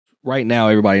right now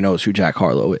everybody knows who Jack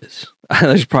Harlow is.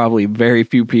 There's probably very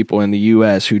few people in the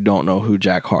U.S. who don't know who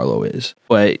Jack Harlow is.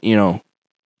 But,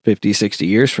 50, 60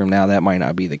 years from now, that might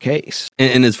not be the case.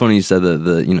 And it's funny you said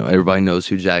that everybody knows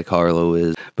who Jack Harlow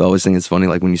is. But I always think it's funny,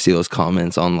 like, when you see those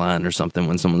comments online or something,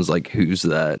 when someone's like, who's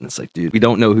that? And it's like, dude, we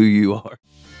don't know who you are.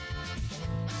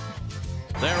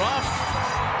 They're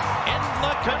off in the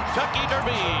Kentucky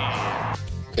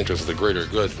Derby. Interest of the greater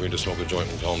good for me to smoke a joint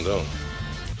and calm down.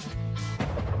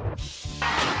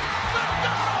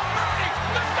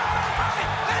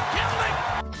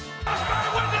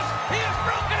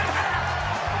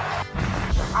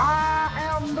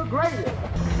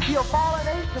 He'll fall an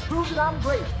eight to prove that I'm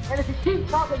great. And if he keeps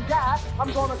talking Jack,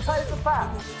 I'm going to cut it to five.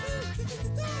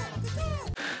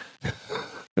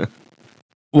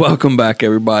 Welcome back,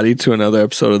 everybody, to another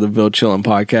episode of the Ville Chillin'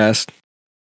 Podcast.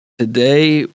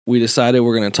 Today, we decided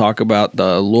we're going to talk about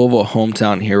the Louisville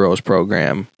Hometown Heroes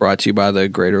program, brought to you by the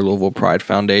Greater Louisville Pride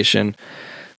Foundation.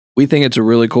 We think it's a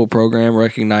really cool program,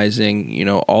 recognizing,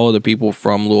 all of the people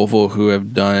from Louisville who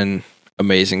have done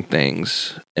amazing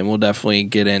things, and we'll definitely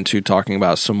get into talking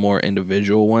about some more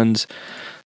individual ones,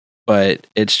 but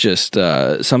it's just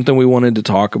something we wanted to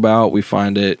talk about. We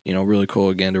find it really cool,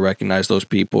 again, to recognize those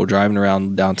people. Driving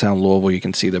around downtown Louisville, you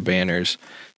can see the banners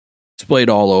displayed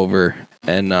all over,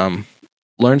 and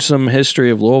learn some history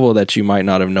of Louisville that you might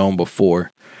not have known before,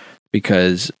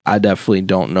 because I definitely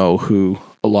don't know who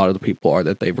a lot of the people are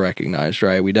that they've recognized,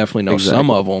 right? We definitely know some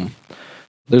of them.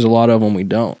 There's a lot of them we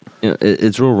don't.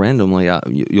 It's real random. Like,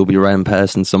 you'll be riding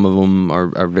past, and some of them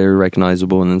are very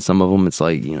recognizable, and then some of them, it's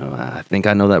like, I think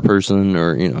I know that person,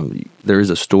 or there is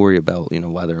a story about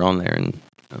why they're on there, and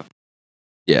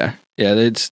yeah,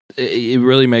 it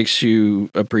really makes you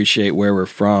appreciate where we're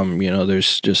from.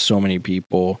 There's just so many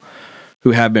people who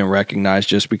have been recognized,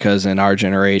 just because in our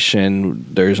generation,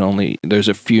 there's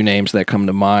a few names that come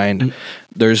to mind. Mm-hmm.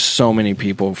 There's so many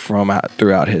people from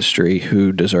throughout history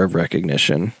who deserve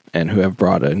recognition and who have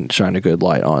brought and shined a good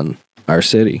light on our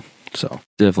city. So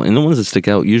definitely, and the ones that stick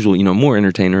out usually, more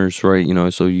entertainers, right?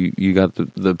 So you got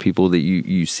the people that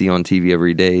you see on TV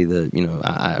every day that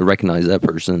I recognize that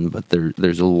person, but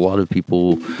there's a lot of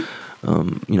people,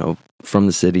 from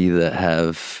the city that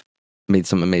have made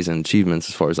some amazing achievements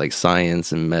as far as like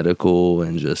science and medical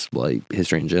and just like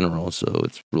history in general. So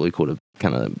it's really cool to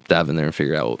kind of dive in there and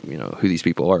figure out, who these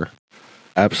people are.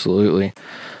 Absolutely.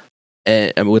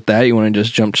 And with that, you want to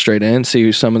just jump straight in, see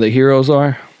who some of the heroes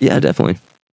are? Yeah, definitely.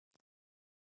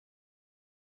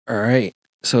 All right.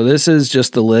 So this is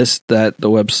just the list that the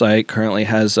website currently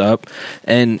has up.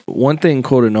 And one thing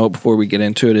cool to note before we get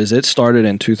into it is it started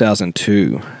in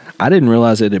 2002. I didn't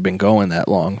realize it had been going that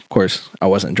long. Of course, I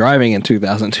wasn't driving in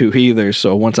 2002 either.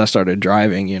 So once I started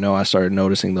driving, I started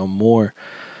noticing them more.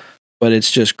 But it's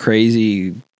just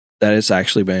crazy that it's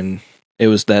actually it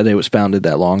was founded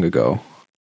that long ago.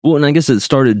 Well, and I guess it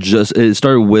started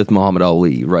with Muhammad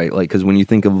Ali, right? Like, because when you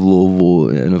think of Louisville,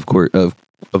 and of course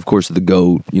the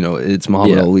GOAT, it's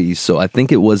Muhammad Ali. So I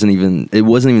think it wasn't even,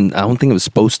 I don't think it was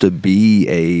supposed to be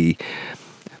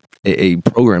a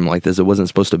program like this. It wasn't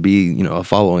supposed to be, a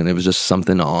following. It was just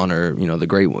something to honor, the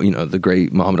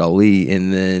great Muhammad Ali,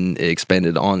 and then it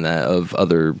expanded on that of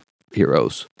other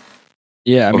heroes.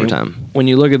 Yeah, over time. When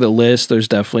you look at the list, there's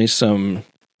definitely some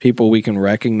people we can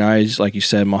recognize. Like you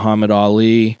said, Muhammad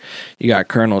Ali. You got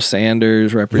Colonel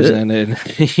Sanders represented.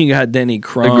 You got Denny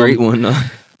Crum, a great one.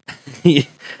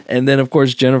 And then, of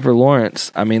course, Jennifer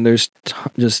Lawrence. There's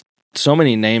just so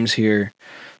many names here,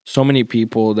 so many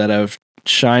people that have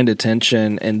shined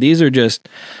attention, and these are just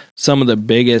some of the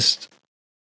biggest,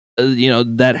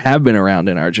 that have been around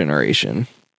in our generation.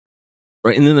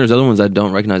 Right, and then there's other ones I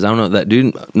don't recognize. I don't know, that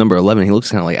dude, number 11, he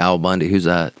looks kind of like Al Bundy. Who's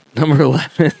that? Number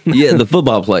 11? Yeah, the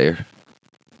football player.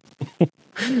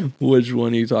 Which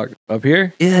one are you talking up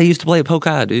here? Yeah, he used to play at Polk,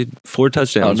 dude. 4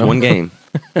 touchdowns, one game.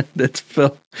 That's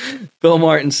Phil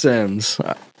Martin Sims.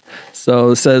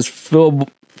 So it says Phil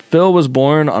was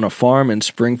born on a farm in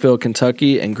Springfield,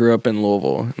 Kentucky, and grew up in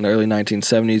Louisville. In the early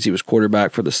 1970s, he was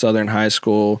quarterback for the Southern High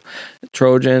School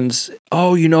Trojans.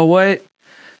 Oh, you know what?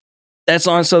 That's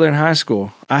on Southern High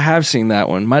School. I have seen that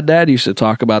one. My dad used to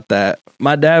talk about that.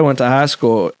 My dad went to high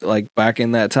school like back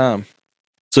in that time.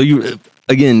 So you,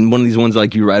 again, one of these ones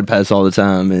like you ride past all the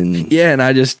time, and yeah, and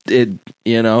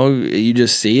you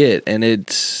just see it, and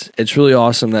it's really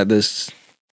awesome that this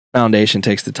foundation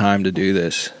takes the time to do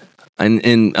this.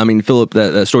 And I mean, Philip,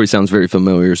 that story sounds very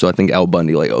familiar. So I think Al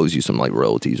Bundy like owes you some like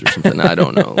royalties or something. I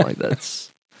don't know. Like that's.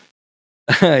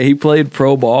 He played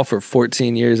pro ball for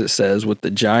 14 years, it says, with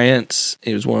the Giants.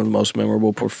 It was one of the most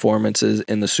memorable performances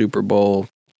in the Super Bowl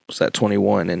was at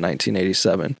 21 in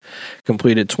 1987.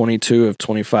 Completed 22 of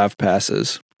 25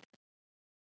 passes.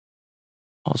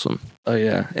 Awesome. Oh,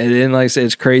 yeah. And then, like I said,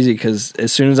 it's crazy because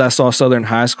as soon as I saw Southern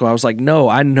High School, I was like, no,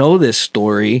 I know this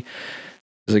story.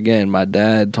 Because, again, my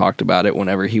dad talked about it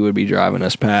whenever he would be driving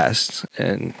us past.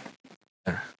 And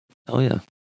oh, yeah.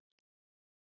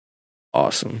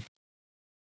 Awesome.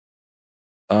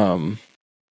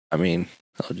 I mean,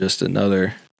 just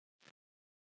another...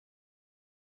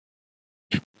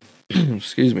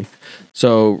 Excuse me.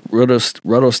 So,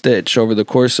 Ruddle Stitch, over the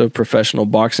course of professional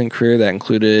boxing career that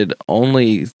included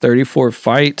only 34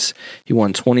 fights, he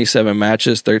won 27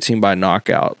 matches, 13 by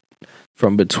knockout,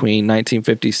 from between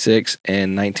 1956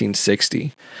 and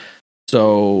 1960.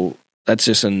 So, that's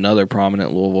just another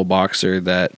prominent Louisville boxer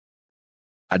that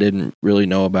I didn't really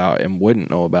know about and wouldn't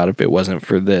know about if it wasn't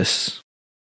for these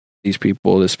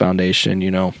people, this foundation,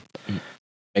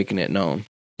 making it known.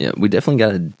 Yeah, we definitely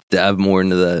got to dive more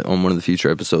into that on one of the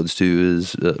future episodes too.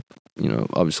 Is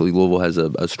obviously Louisville has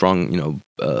a strong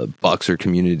boxer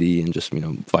community and just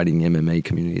fighting MMA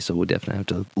community, so we'll definitely have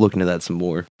to look into that some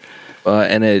more.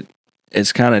 And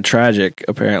it's kind of tragic.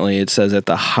 Apparently, it says at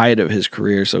the height of his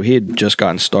career, so he had just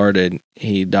gotten started.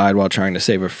 He died while trying to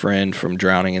save a friend from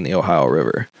drowning in the Ohio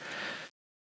River.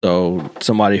 So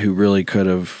somebody who really could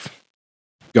have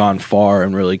gone far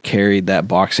and really carried that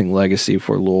boxing legacy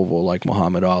for Louisville like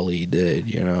Muhammad Ali did,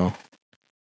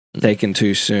 taken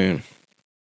too soon.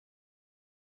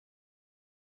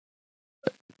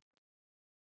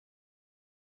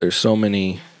 There's so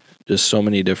many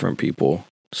different people,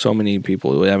 so many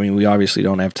people. I mean, we obviously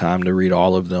don't have time to read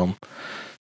all of them.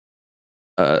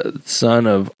 Son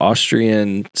of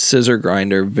Austrian scissor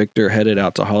grinder, Victor headed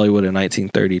out to Hollywood in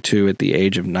 1932 at the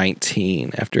age of 19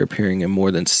 after appearing in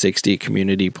more than 60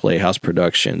 community playhouse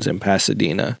productions in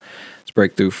Pasadena. His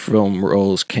breakthrough film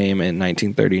roles came in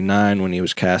 1939 when he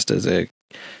was cast as a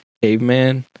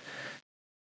caveman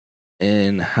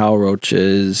in Hal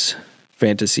Roach's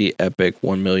fantasy epic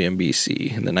 1 Million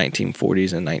BC in the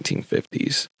 1940s and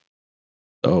 1950s.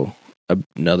 So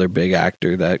another big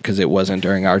actor that, because it wasn't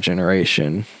during our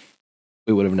generation,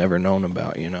 we would have never known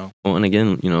about, Well, and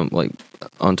again, like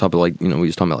on top of we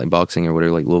was talking about like boxing or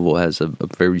whatever, like Louisville has a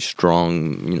very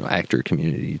strong, actor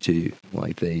community too.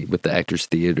 Like with the Actors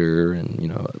Theater and,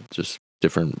 just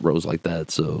different roles like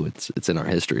that. So it's in our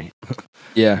history.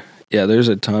 Yeah. Yeah. There's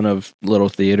a ton of little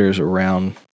theaters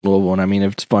around Louisville. And I mean,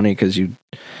 it's funny because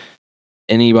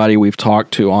anybody we've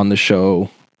talked to on the show,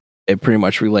 it pretty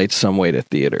much relates some way to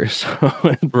theater. So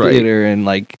right. Theater and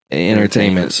like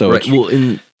entertainment. So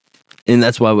right. And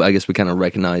that's why I guess we kind of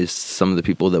recognized some of the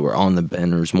people that were on the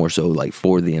banners more so like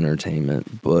for the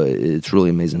entertainment. But it's really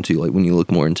amazing too. Like when you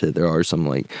look more into it, there are some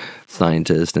like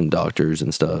scientists and doctors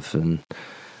and stuff, and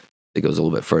it goes a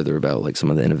little bit further about like some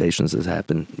of the innovations that's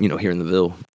happened, here in the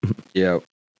Ville. Yeah,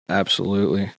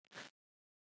 absolutely.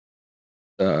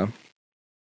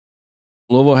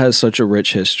 Louisville has such a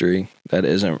rich history that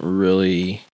isn't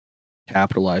really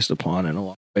capitalized upon in a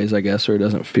lot of ways, I guess, or it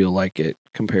doesn't feel like it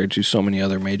compared to so many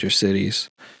other major cities.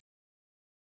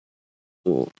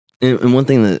 Well, and one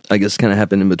thing that I guess kind of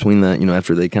happened in between that,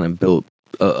 after they kind of built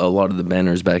a lot of the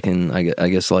banners back in, I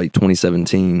guess, like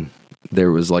 2017,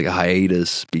 there was like a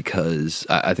hiatus because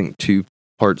I think two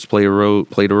parts played a role.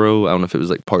 I don't know if it was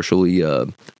like partially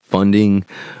funding,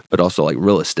 but also like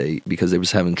real estate, because they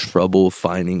was having trouble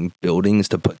finding buildings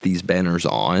to put these banners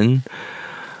on,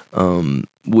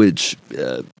 which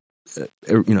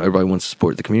everybody wants to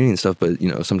support the community and stuff, but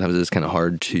sometimes it's kind of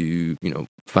hard to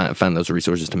find those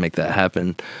resources to make that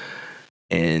happen.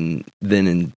 And then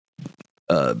in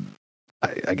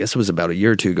I guess it was about a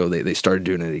year or two ago, they started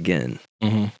doing it again.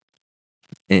 Mm-hmm.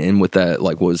 And with that,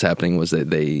 like what was happening was that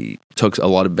they took a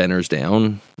lot of banners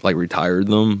down, like retired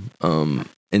them,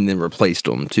 and then replaced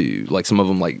them too. Like some of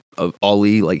them, like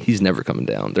Ali, like he's never coming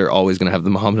down. They're always going to have the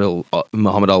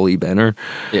Muhammad Ali banner.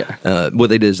 Yeah. What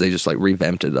they did is they just like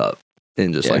revamped it up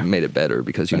and just like made it better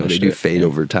because they do fade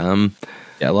over time.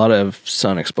 Yeah, a lot of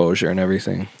sun exposure and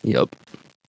everything. Yep.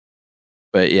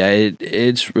 But yeah,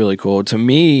 it's really cool. To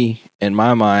me, in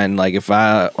my mind, like if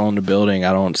I owned a building,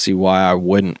 I don't see why I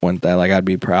wouldn't want that. Like I'd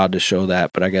be proud to show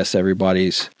that, but I guess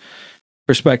everybody's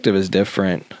perspective is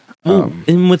different. Well,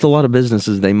 and with a lot of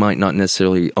businesses, they might not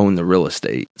necessarily own the real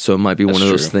estate. So it might be one of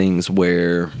those things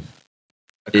where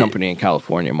a company in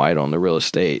California might own the real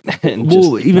estate.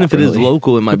 Well, even if it is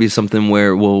local, it might be something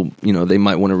where, they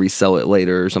might want to resell it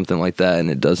later or something like that. And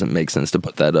it doesn't make sense to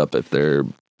put that up if they're,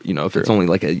 if it's only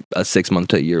like a 6 month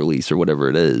to a year lease or whatever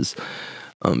it is.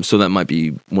 So that might be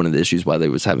one of the issues why they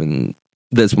was having,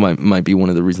 might be one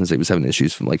of the reasons they was having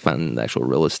issues from like finding the actual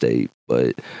real estate.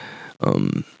 But,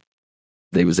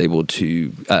 they was able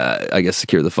to, I guess,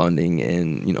 secure the funding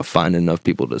and, you know, find enough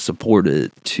people to support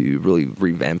it to really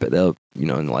revamp it up, you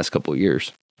know, in the last couple of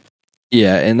years.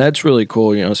 Yeah, and that's really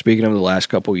cool. You know, speaking of the last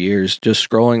couple of years, just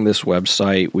scrolling this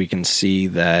website, we can see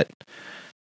that,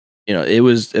 you know, it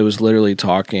was literally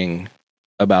talking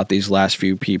about these last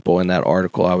few people in that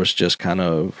article. I was just kind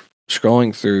of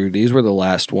scrolling through. These were the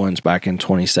last ones back in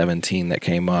 2017 that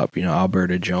came up. You know,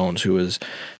 Alberta Jones, who was a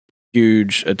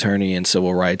huge attorney and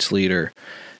civil rights leader.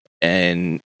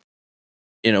 And,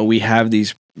 you know, we have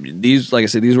these, like I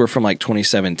said, these were from like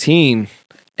 2017.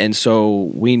 And so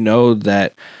we know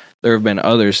that there have been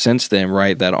others since then,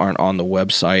 right, that aren't on the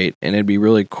website. And it'd be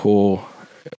really cool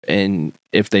and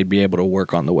if they'd be able to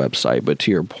work on the website. But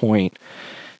to your point,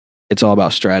 it's all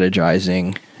about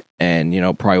strategizing and, you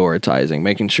know, prioritizing,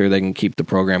 making sure they can keep the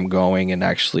program going and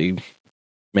actually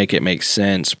make it make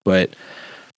sense. But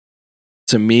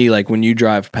to me, like when you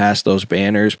drive past those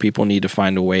banners, people need to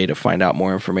find a way to find out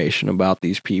more information about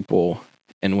these people.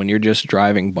 And when you're just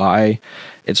driving by,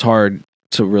 it's hard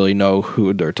to really know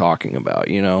who they're talking about,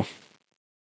 you know?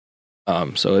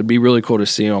 So it'd be really cool to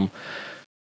see them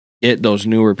get those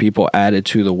newer people added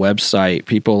to the website.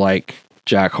 People like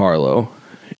Jack Harlow,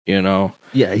 you know?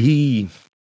 Yeah, he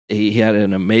had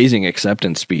an amazing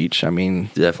acceptance speech. I mean,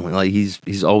 definitely, like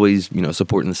he's always, you know,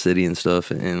 supporting the city and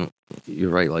stuff. And you're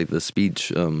right, like the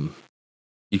speech,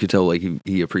 you could tell like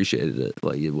he appreciated it.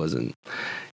 Like it wasn't.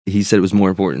 He said it was more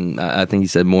important. I think he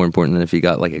said more important than if he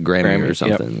got like a Grammy or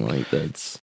something. Yep. Like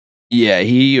that's. Yeah,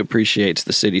 he appreciates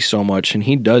the city so much, and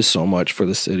he does so much for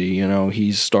the city. You know,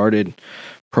 he's started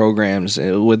programs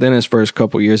within his first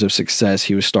couple years of success.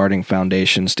 He was starting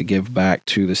foundations to give back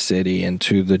to the city and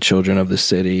to the children of the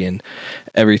city and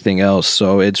everything else.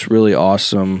 So it's really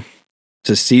awesome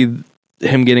to see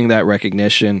him getting that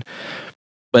recognition.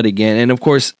 But again, and of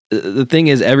course, the thing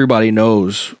is, everybody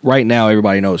knows right now.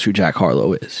 Everybody knows who Jack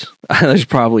Harlow is. There's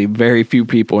probably very few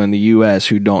people in the U.S.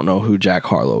 who don't know who Jack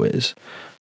Harlow is.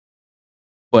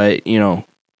 But, you know,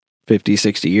 50,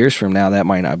 60 years from now, that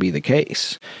might not be the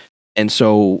case. And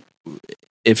so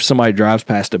if somebody drives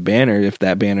past a banner, if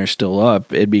that banner's still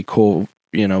up, it'd be cool,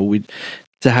 you know,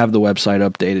 to have the website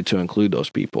updated to include those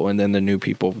people and then the new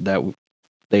people that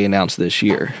they announced this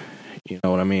year. You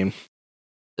know what I mean?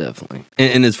 Definitely.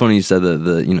 And it's funny you said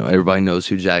that you know, everybody knows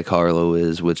who Jack Harlow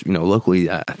is, which, you know, locally,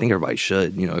 I think everybody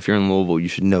should. You know, if you're in Louisville, you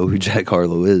should know who Jack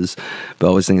Harlow is. But I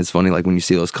always think it's funny, like, when you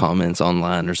see those comments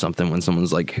online or something, when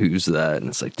someone's like, who's that? And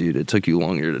it's like, dude, it took you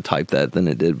longer to type that than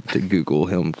it did to Google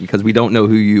him because we don't know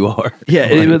who you are.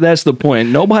 Yeah, but that's the point.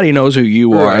 Nobody knows who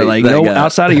you are. Right, like,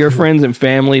 outside of your friends and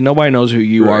family, nobody knows who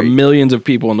you are. Millions of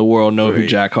people in the world know who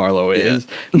Jack Harlow is.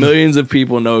 Yeah. Millions of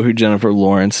people know who Jennifer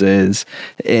Lawrence is.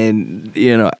 And,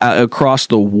 you know, across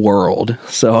the world.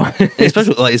 So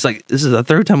especially like it's like this is the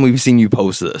third time we've seen you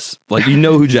post this. Like, you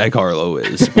know who Jack Harlow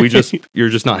is. You're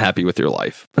just not happy with your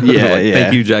life. Yeah, like,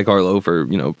 thank you, Jack Harlow, for,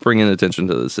 you know, bringing attention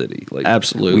to the city. Like,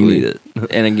 absolutely, we need it.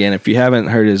 And again, if you haven't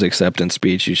heard his acceptance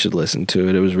speech, you should listen to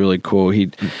it. It was really cool.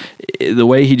 The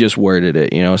way he just worded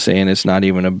it, you know, saying it's not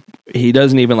even he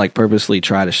doesn't even like purposely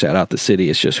try to shout out the city.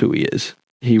 It's just who he is.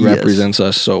 He represents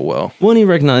us so well. Well, and he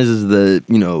recognizes that,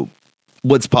 you know,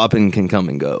 what's popping can come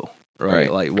and go.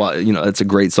 Right. Like, why, you know, it's a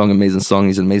great song, amazing song.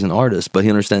 He's an amazing artist, but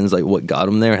he understands like what got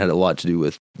him there had a lot to do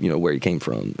with, you know, where he came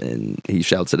from, and he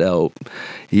shouts it out.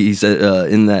 He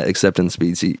said in that acceptance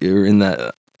speech,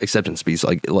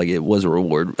 like it was a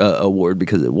award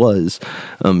because it was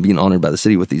being honored by the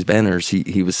city with these banners.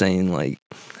 He was saying like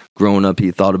growing up,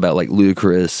 he thought about like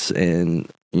Ludacris and,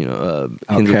 you know,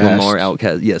 Kendrick Lamar,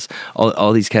 Outkast, yes,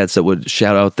 all these cats that would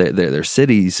shout out their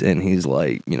cities, and he's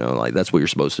like, you know, like that's what you're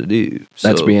supposed to do.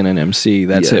 That's being an MC.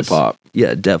 That's hip hop.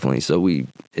 Yeah, definitely. So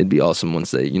it'd be awesome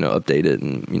once they, you know, update it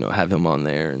and, you know, have him on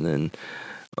there, and then,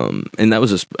 and that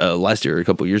was just last year, a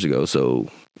couple years ago. So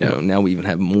you know, now we even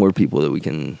have more people that we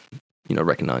can, you know,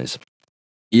 recognize.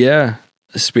 Yeah.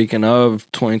 Speaking of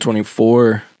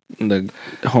 2024, the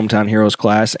Hometown Heroes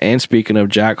class, and speaking of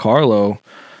Jack Harlow,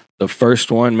 the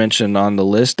first one mentioned on the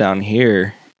list down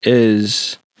here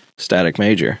is Static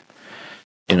Major.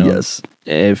 You know, yes.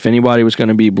 If anybody was going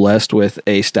to be blessed with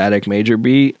a Static Major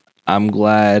beat, I'm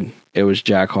glad it was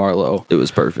Jack Harlow. It was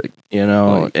perfect. You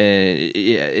know,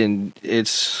 and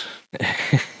it's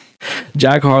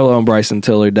Jack Harlow and Bryson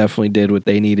Tiller definitely did what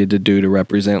they needed to do to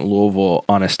represent Louisville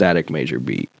on a Static Major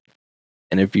beat.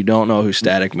 And if you don't know who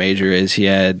Static Major is, he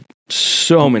had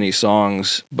so many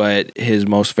songs, but his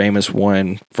most famous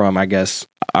one from, I guess,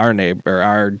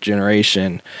 our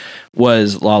generation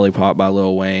was Lollipop by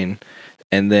Lil Wayne.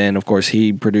 And then, of course,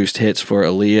 he produced hits for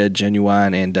Aaliyah,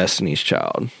 Genuine, and Destiny's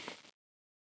Child.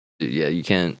 Yeah, you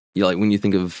can't. You like when you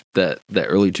think of that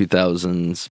early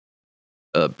 2000s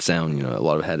sound. You know, a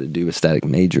lot of it had to do with Static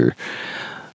Major.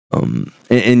 And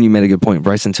you made a good point.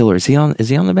 Bryson Tiller, is he on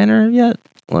the banner yet?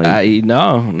 Like,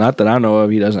 no, not that I know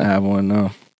of. He doesn't have one.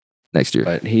 No. Next year,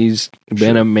 but he's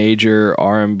been a major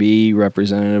R&B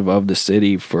representative of the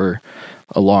city for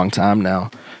a long time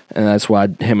now, and that's why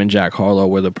him and Jack Harlow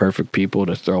were the perfect people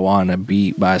to throw on a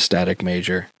beat by Static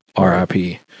Major.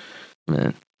 R.I.P.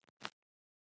 Man.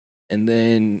 And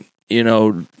then, you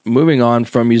know, moving on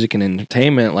from music and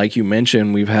entertainment, like you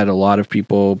mentioned, we've had a lot of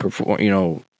people perform, you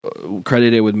know,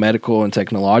 credited with medical and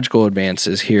technological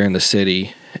advances here in the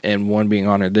city. And one being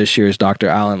honored this year is Dr.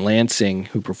 Alan Lansing,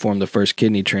 who performed the first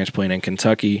kidney transplant in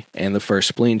Kentucky and the first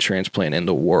spleen transplant in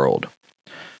the world.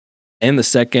 And the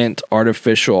second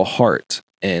artificial heart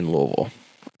in Louisville,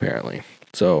 apparently.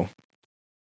 So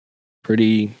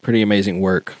pretty amazing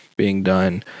work being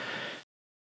done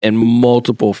in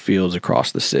multiple fields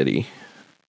across the city.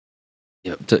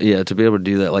 Yep. To be able to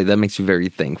do that, like that makes you very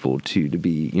thankful to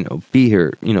be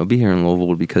here in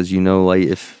Louisville, because like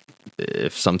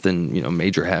if something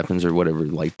major happens or whatever,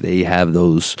 like they have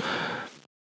those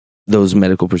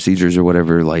medical procedures or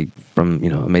whatever, like from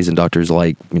amazing doctors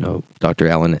like Dr.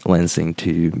 Alan Lansing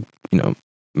to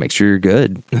make sure you're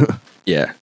good.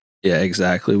 Yeah,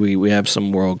 exactly. We have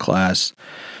some world class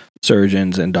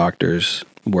surgeons and doctors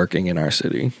working in our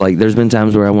city. Like there's been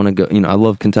times where I want to go, I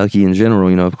love Kentucky in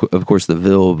general, of course the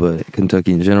Ville, but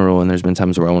Kentucky in general. And there's been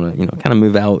times where I want to, kind of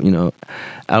move out, out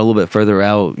a little bit further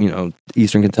out,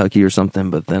 Eastern Kentucky or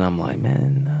something. But then I'm like,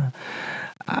 man,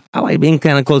 I like being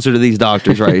kind of closer to these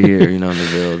doctors right here, in the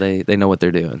Ville. They know what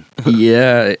they're doing.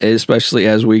 Yeah. Especially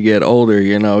as we get older,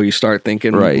 you start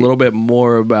thinking a little bit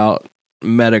more about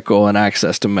medical and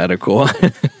access to medical.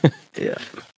 Yeah.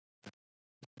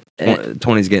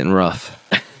 20's getting rough.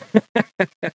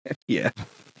 Yeah.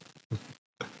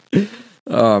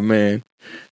 Oh man.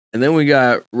 And then we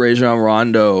got Rajon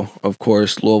Rondo, of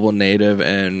course, Louisville native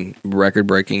and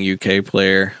record-breaking UK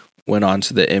player, went on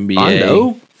to the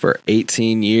NBA for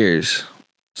 18 years.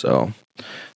 So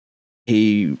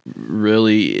he's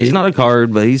not a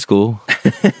card, but he's cool.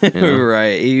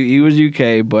 Right. He was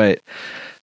UK, but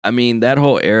I mean that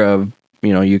whole era of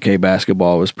UK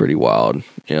basketball was pretty wild.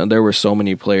 There were so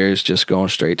many players just going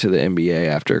straight to the NBA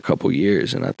after a couple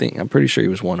years, and I'm pretty sure he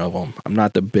was one of them. I'm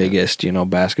not the biggest,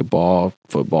 basketball,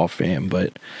 football fan,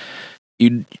 but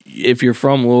if you're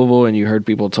from Louisville and you heard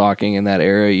people talking in that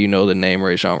era, the name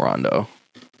Rajon Rondo.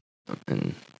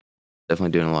 And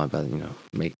definitely doing a lot about,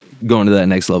 going to that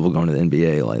next level, going to the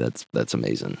NBA, like that's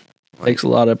amazing. Takes a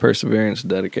lot of perseverance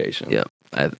and dedication. Yeah.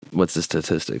 What's the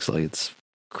statistics? Like it's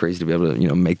crazy to be able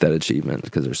to make that achievement,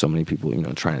 because there's so many people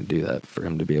trying to do that. For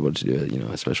him to be able to do it,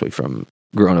 especially from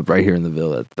growing up right here in the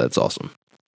Ville, that's awesome.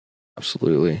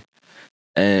 Absolutely.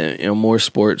 And more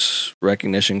sports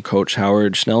recognition. Coach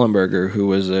Howard Schnellenberger, who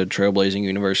was a trailblazing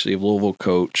University of Louisville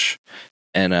coach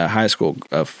and a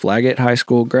Flaggett High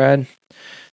School grad,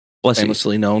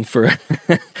 famously known for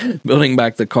building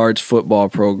back the Cards football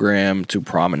program to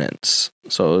prominence.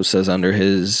 So it says under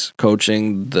his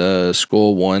coaching, the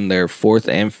school won their 4th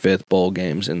and 5th bowl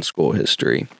games in school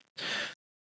history.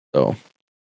 So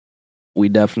we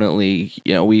definitely,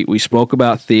 we spoke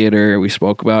about theater, we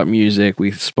spoke about music,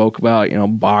 we spoke about,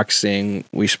 boxing,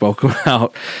 we spoke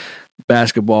about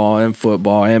basketball and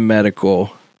football and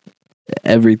medical.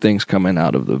 Everything's coming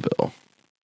out of the Ville.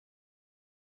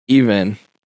 Even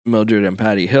Mildred and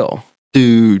Patty Hill,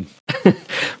 dude.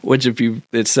 Which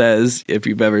it says if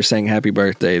you've ever sang Happy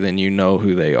Birthday, then you know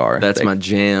who they are. That's my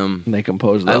jam. They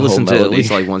compose the I whole listen to melody. it at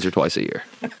least like once or twice a year.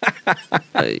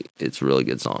 It's a really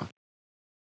good song.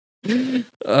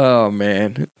 Oh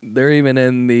man, they're even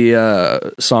in the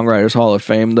Songwriters Hall of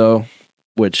Fame though,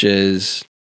 which is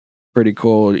pretty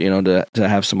cool. To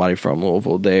have somebody from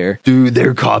Louisville there. Dude,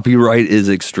 their copyright is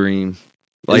extreme.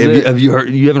 Like, have you heard?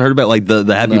 You haven't heard about like the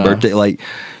Happy Birthday? Like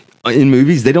in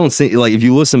movies, they don't sing. Like if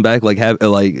you listen back,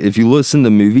 if you listen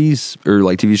to movies or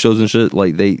like TV shows and shit,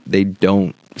 like they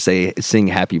don't sing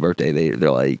Happy Birthday.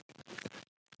 They're like,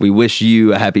 we wish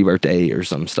you a happy birthday or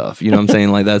some stuff. You know what I'm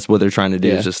saying? Like that's what they're trying to do.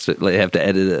 Is just they have to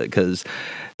edit it because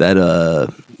that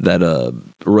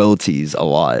royalties a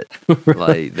lot.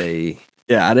 Like they.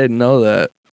 Yeah, I didn't know that.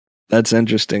 That's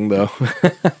interesting though.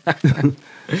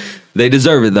 They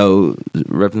deserve it though,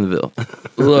 repping the Ville.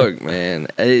 Look, man,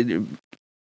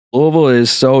 Louisville is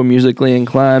so musically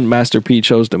inclined. Master P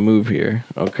chose to move here.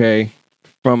 Okay,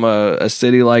 from a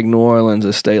city like New Orleans,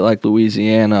 a state like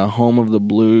Louisiana, home of the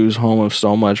blues, home of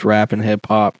so much rap and hip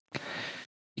hop.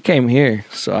 He came here,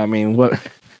 so I mean, what?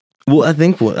 Well, I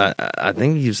think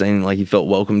he was saying like he felt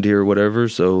welcomed here or whatever.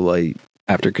 So like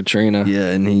after Katrina.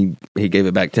 Yeah, and he gave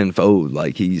it back tenfold.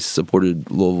 Like, he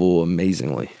supported Louisville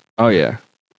amazingly. Oh yeah.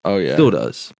 Still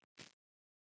does.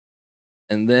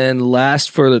 And then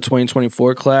last for the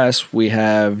 2024 class, we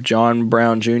have John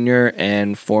Brown Jr.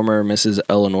 and former Mrs.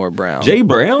 Eleanor Brown. Jay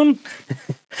Brown?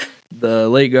 The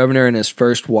late governor and his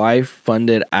first wife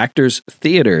funded Actors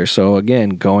Theater. So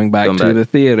again, going back to the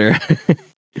theater,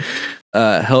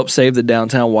 helped save the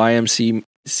downtown YMCA.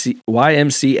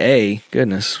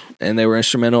 Goodness. And they were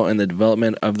instrumental in the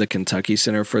development of the Kentucky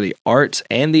Center for the Arts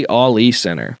and the Ali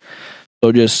Center.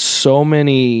 So just so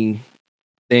many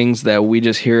things that we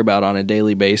just hear about on a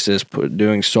daily basis,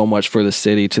 doing so much for the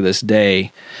city to this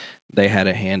day, they had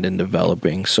a hand in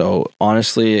developing. So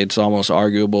honestly, it's almost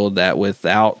arguable that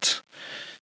without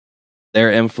their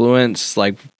influence,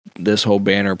 like this whole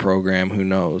banner program, who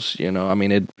knows? You know, I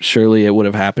mean, it would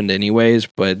have happened anyways,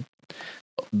 but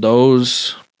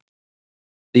those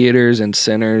theaters and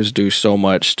centers do so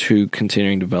much to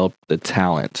continuing to develop the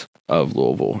talent of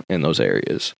Louisville in those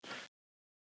areas.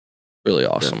 Really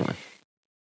awesome. Definitely.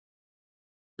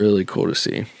 Really cool to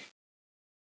see.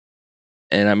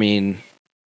 And I mean,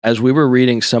 as we were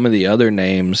reading some of the other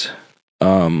names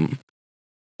that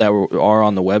are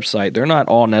on the website, they're not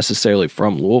all necessarily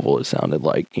from Louisville, it sounded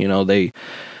like. You know, they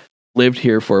lived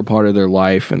here for a part of their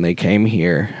life and they came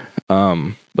here.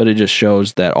 But it just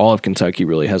shows that all of Kentucky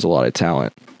really has a lot of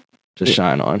talent to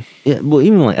shine on. Yeah, well,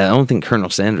 even like, I don't think Colonel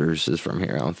Sanders is from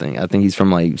here, I think he's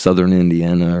from like Southern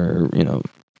Indiana or, you know,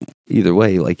 either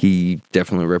way, like, he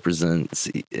definitely represents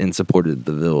and supported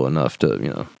the Ville enough to, you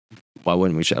know, why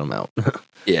wouldn't we shout him out?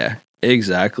 Yeah,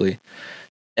 exactly.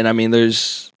 And I mean,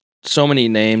 there's so many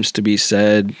names to be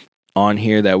said on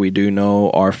here that we do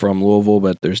know are from Louisville,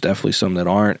 but there's definitely some that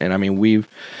aren't. And I mean,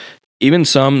 even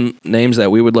some names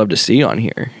that we would love to see on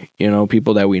here, you know,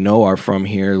 people that we know are from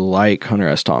here, like Hunter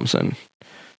S. Thompson.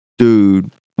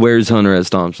 Dude, where's Hunter S.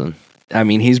 Thompson? I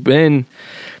mean, he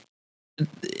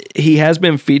has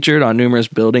been featured on numerous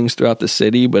buildings throughout the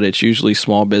city, but it's usually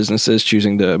small businesses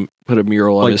choosing to put a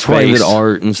mural of his private face.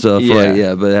 Art and stuff, right?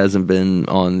 Yeah, but it hasn't been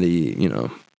on the, you know,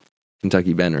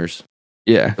 Kentucky banners.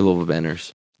 Yeah. The Louisville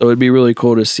banners. So it'd be really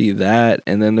cool to see that.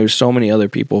 And then there's so many other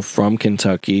people from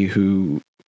Kentucky who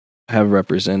have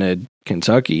represented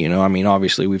Kentucky. You know, I mean,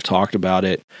 obviously we've talked about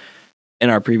it in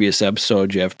our previous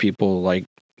episode. You have people like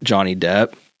Johnny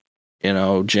Depp, you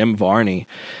know, Jim Varney,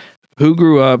 who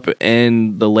grew up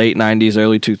in the late 90s,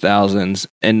 early 2000s,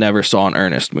 and never saw an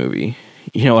Ernest movie.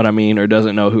 You know what I mean? Or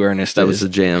doesn't know who Ernest is. That was a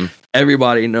jam.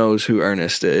 Everybody knows who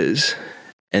Ernest is.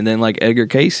 And then like Edgar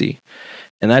Casey.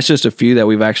 And that's just a few that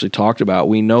we've actually talked about.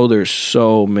 We know there's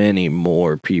so many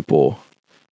more people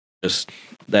just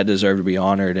that deserve to be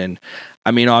honored. And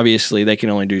I mean, obviously they can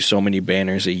only do so many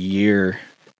banners a year,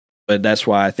 but that's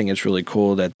why I think it's really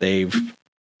cool that they've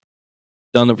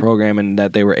done the program and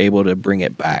that they were able to bring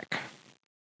it back.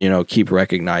 You know, keep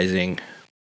recognizing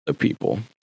the people.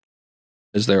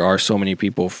 Because there are so many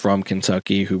people from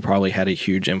Kentucky who probably had a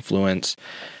huge influence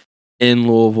in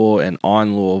Louisville and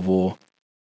on Louisville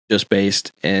just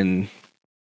based in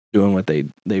doing what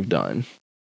they've done.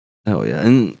 Oh yeah.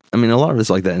 And I mean, a lot of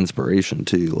it's like that inspiration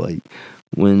too. Like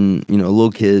when, you know, a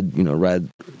little kid, you know,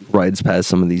 rides past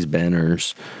some of these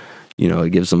banners, you know, it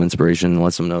gives them inspiration and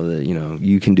lets them know that, you know,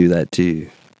 you can do that too,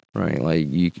 right? Like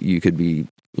you could be,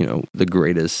 you know, the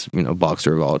greatest, you know,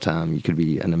 boxer of all time. You could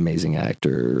be an amazing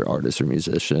actor, artist, or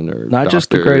musician, or not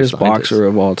just the greatest boxer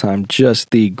of all time,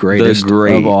 just the greatest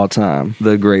of all time.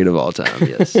 The great of all time,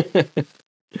 yes.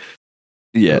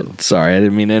 Yeah, sorry, I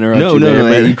didn't mean to interrupt you. No,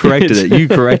 man, you corrected it. You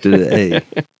corrected it.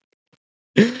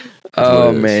 Hey.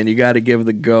 Oh man, you got to give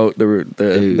the GOAT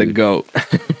the GOAT.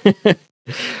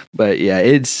 But yeah,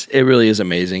 it really is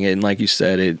amazing, and like you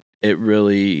said, it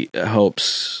really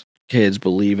helps kids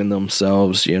believe in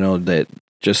themselves. You know, that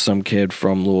just some kid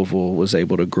from Louisville was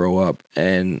able to grow up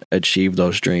and achieve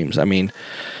those dreams. I mean,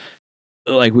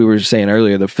 like we were saying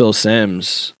earlier, the Phil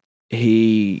Simms,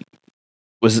 he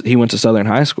went to Southern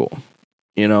High School.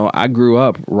 You know, I grew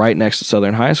up right next to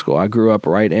Southern High School. I grew up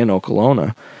right in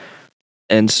Okolona.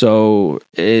 And so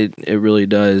it really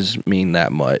does mean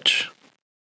that much.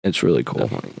 It's really cool.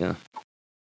 Definitely, yeah.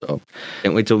 So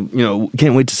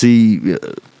can't wait to see.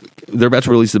 They're about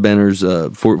to release the banners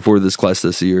for this class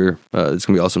this year. It's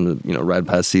gonna be awesome to, you know, ride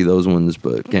past, see those ones,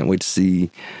 but can't wait to see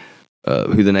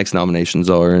who the next nominations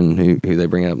are and who they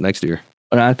bring up next year.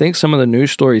 And I think some of the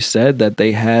news stories said that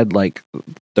they had like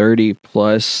 30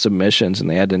 plus submissions and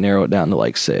they had to narrow it down to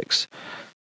like 6.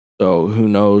 So who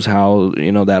knows how,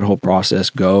 that whole process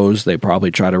goes. They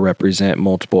probably try to represent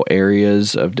multiple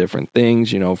areas of different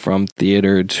things, from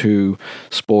theater to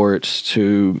sports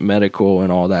to medical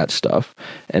and all that stuff.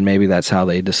 And maybe that's how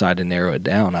they decide to narrow it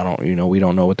down. We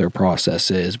don't know what their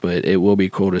process is, but it will be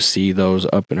cool to see those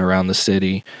up and around the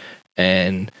city.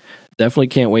 And definitely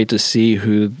can't wait to see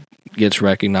who gets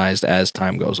recognized as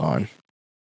time goes on.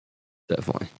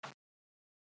 Definitely.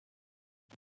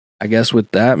 I guess with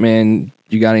that, man,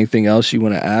 you got anything else you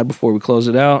want to add before we close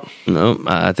it out? No,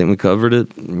 I think we covered it.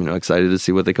 Excited to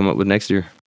see what they come up with next year.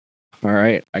 All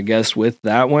right. I guess with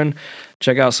that one,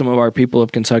 check out some of our People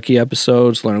of Kentucky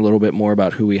episodes, learn a little bit more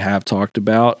about who we have talked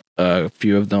about. A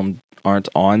few of them aren't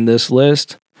on this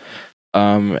list.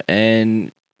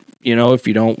 And, if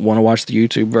you don't want to watch the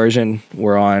YouTube version,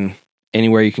 we're on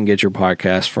anywhere you can get your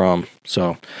podcast from.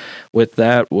 So with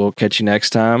that, we'll catch you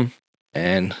next time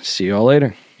and see you all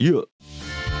later. Yeah.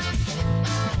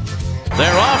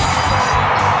 They're off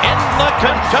in the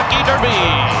Kentucky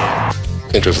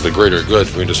Derby. Interest of the greater good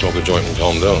for me to smoke a joint and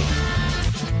calm down.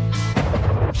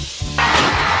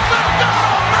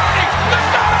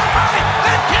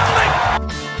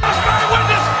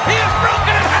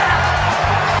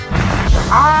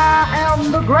 I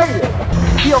am the greatest.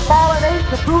 He'll fall an eight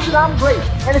to prove that I'm great.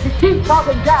 And if he keeps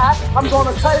talking jive, I'm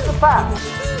going to cut it to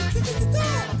 5.